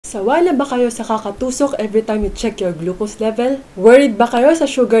Sawa na ba kayo sa kakatusok every time you check your glucose level? Worried ba kayo sa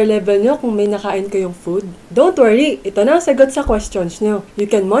sugar level nyo kung may nakain kayong food? Don't worry, ito na ang sagot sa questions nyo.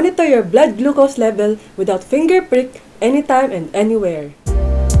 You can monitor your blood glucose level without finger prick anytime and anywhere.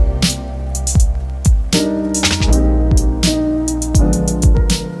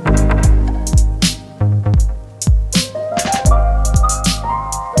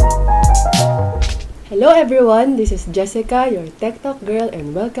 Hello everyone, this is Jessica, your Tech Talk girl,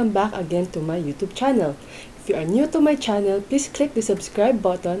 and welcome back again to my YouTube channel. If you are new to my channel, please click the subscribe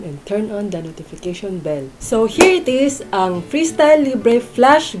button and turn on the notification bell. So here it is, ang FREESTYLE LIBRE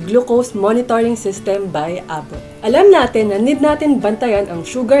Flash Glucose Monitoring System by Abbott. Alam natin na need natin bantayan ang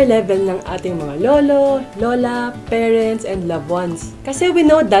sugar level ng ating mga lolo, lola, parents, and loved ones. Kasi we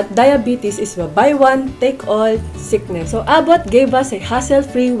know that diabetes is a buy one, take all sickness. So Abbott gave us a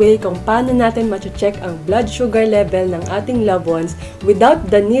hassle-free way kung paano natin ma-check ang blood sugar level ng ating loved ones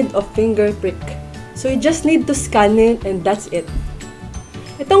without the need of finger prick. So you just need to scan it and that's it.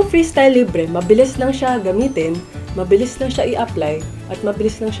 Itong FREESTYLE LIBRE, mabilis lang siya gamitin, mabilis lang siya i-apply, at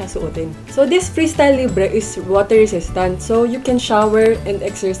mabilis lang siya suotin. So this FREESTYLE LIBRE is water resistant, so you can shower and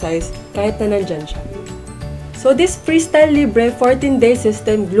exercise kahit na nandyan siya. So this FREESTYLE LIBRE 14-day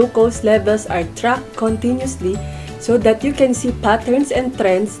system glucose levels are tracked continuously so that you can see patterns and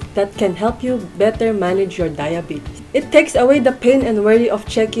trends that can help you better manage your diabetes. It takes away the pain and worry of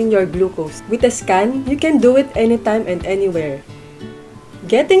checking your glucose. With a scan, you can do it anytime and anywhere.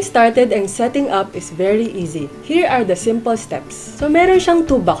 Getting started and setting up is very easy. Here are the simple steps. So meron siyang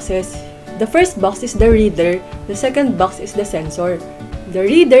two boxes. The first box is the reader, the second box is the sensor. The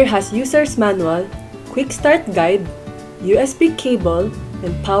reader has user's manual, quick start guide, USB cable,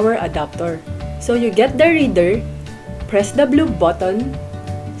 and power adapter. So you get the reader, press the blue button,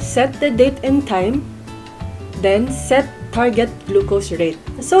 set the date and time, then set target glucose rate.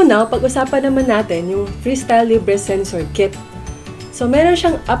 So now, pag-usapan naman natin yung FREESTYLE LIBRE Sensor Kit. So meron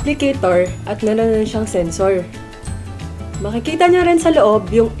siyang applicator at meron din siyang sensor. Makikita niyo rin sa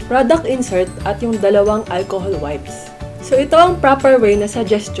loob yung product insert at yung dalawang alcohol wipes. So ito ang proper way na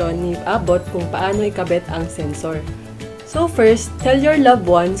suggestion ni Abbott kung paano ikabit ang sensor. So first, tell your loved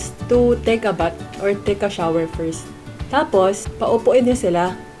ones to take a bath or take a shower first. Tapos, paupuin niyo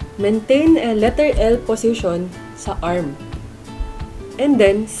sila. Maintain a letter L position sa arm. And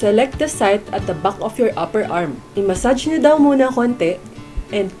then, select the site at the back of your upper arm. I-massage nyo daw muna konti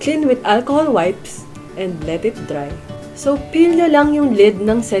and clean with alcohol wipes and let it dry. So, peel nyo lang yung lid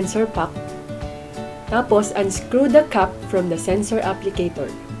ng sensor pack. Tapos, unscrew the cap from the sensor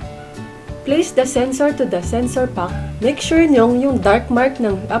applicator. Place the sensor to the sensor pack. Make sure nyong yung dark mark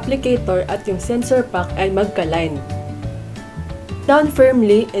ng applicator at yung sensor pack ay magka-line. Down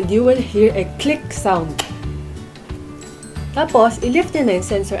firmly and you will hear a click sound. Tapos, i-lift nyo na yung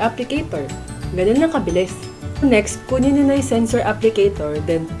sensor applicator. Ganun lang kabilis. Next, kunin nyo na yung sensor applicator,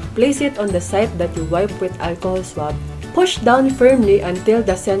 then place it on the site that you wipe with alcohol swab. Push down firmly until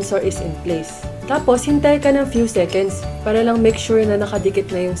the sensor is in place. Tapos, hintay ka ng few seconds para lang make sure na nakadikit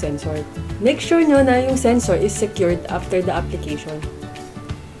na yung sensor. Make sure nyo na yung sensor is secured after the application.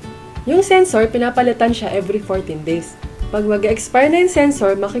 Yung sensor, pinapalitan siya every 14 days. Pag mag-expire na yung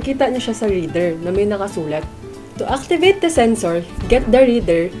sensor, makikita nyo siya sa reader na may nakasulat. To activate the sensor, get the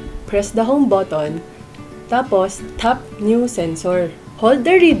reader, press the home button, tapos tap new sensor. Hold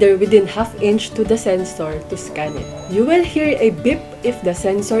the reader within ½ inch to the sensor to scan it. You will hear a beep if the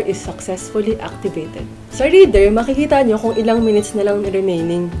sensor is successfully activated. Sa reader, makikita nyo kung ilang minutes na lang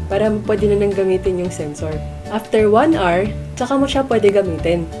remaining para pwede na nang gamitin yung sensor. After 1 hour, tsaka mo siya pwede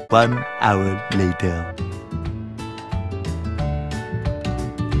gamitin. 1 hour later.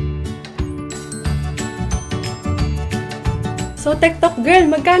 So, Tech Talk girl,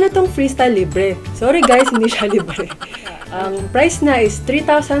 magkano tong FREESTYLE LIBRE? Sorry guys, hindi siya libre. Ang price na is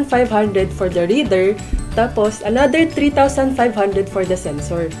 3,500 for the reader, tapos another 3,500 for the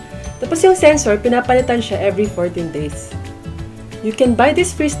sensor. Tapos yung sensor, pinapalitan siya every 14 days. You can buy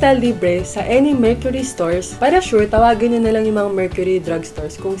this FREESTYLE LIBRE sa any Mercury stores. Para sure, tawagin nyo na lang yung mga Mercury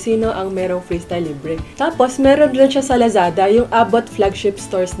drugstores kung sino ang merong FREESTYLE LIBRE. Tapos, meron rin siya sa Lazada, yung Abbott flagship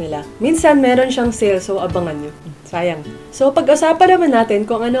stores nila. Minsan, meron siyang sale, so abangan nyo. Sayang. So, pag-usapan naman natin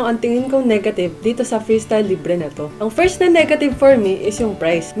kung ano ang tingin kong negative dito sa FREESTYLE LIBRE na to. Ang first na negative for me is yung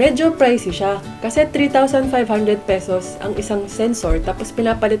price. Medyo pricey siya. Kasi 3,500 pesos ang isang sensor, tapos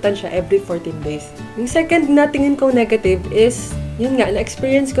pinapalitan siya every 14 days. Yung second na tingin kong negative is, yun nga,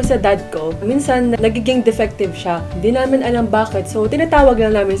 na-experience ko sa dad ko, minsan nagiging defective siya. Hindi namin alam bakit, so tinatawag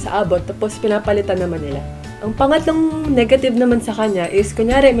lang namin sa Abbott, tapos pinapalitan naman nila. Ang pangatlong negative naman sa kanya is,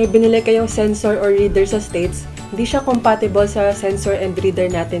 kunyari may binili kayong sensor or reader sa States, hindi siya compatible sa sensor and reader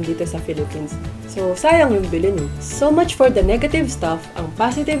natin dito sa Philippines. So, sayang yung bilhin nyo. So much for the negative stuff. Ang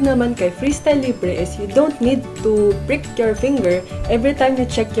positive naman kay FREESTYLE Libre is you don't need to prick your finger every time you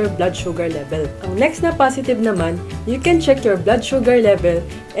check your blood sugar level. Ang next na positive naman, you can check your blood sugar level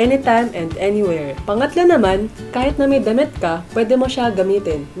anytime and anywhere. Pangatlo naman, kahit na may damit ka, pwede mo siya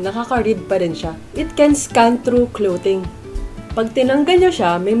gamitin. Nakaka-read pa rin siya. It can scan through clothing. Pag tinanggal nyo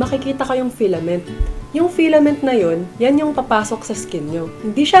siya, may makikita kayong filament. Yung filament na yun, yan yung papasok sa skin nyo.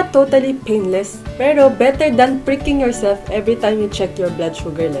 Hindi siya totally painless, pero better than pricking yourself every time you check your blood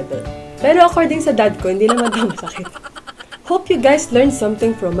sugar level. Pero according sa dad ko, hindi naman daw masakit. Hope you guys learned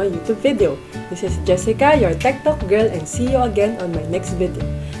something from my YouTube video. This is Jessica, your Tech Talk girl, and see you again on my next video.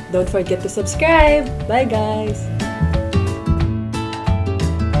 Don't forget to subscribe! Bye guys!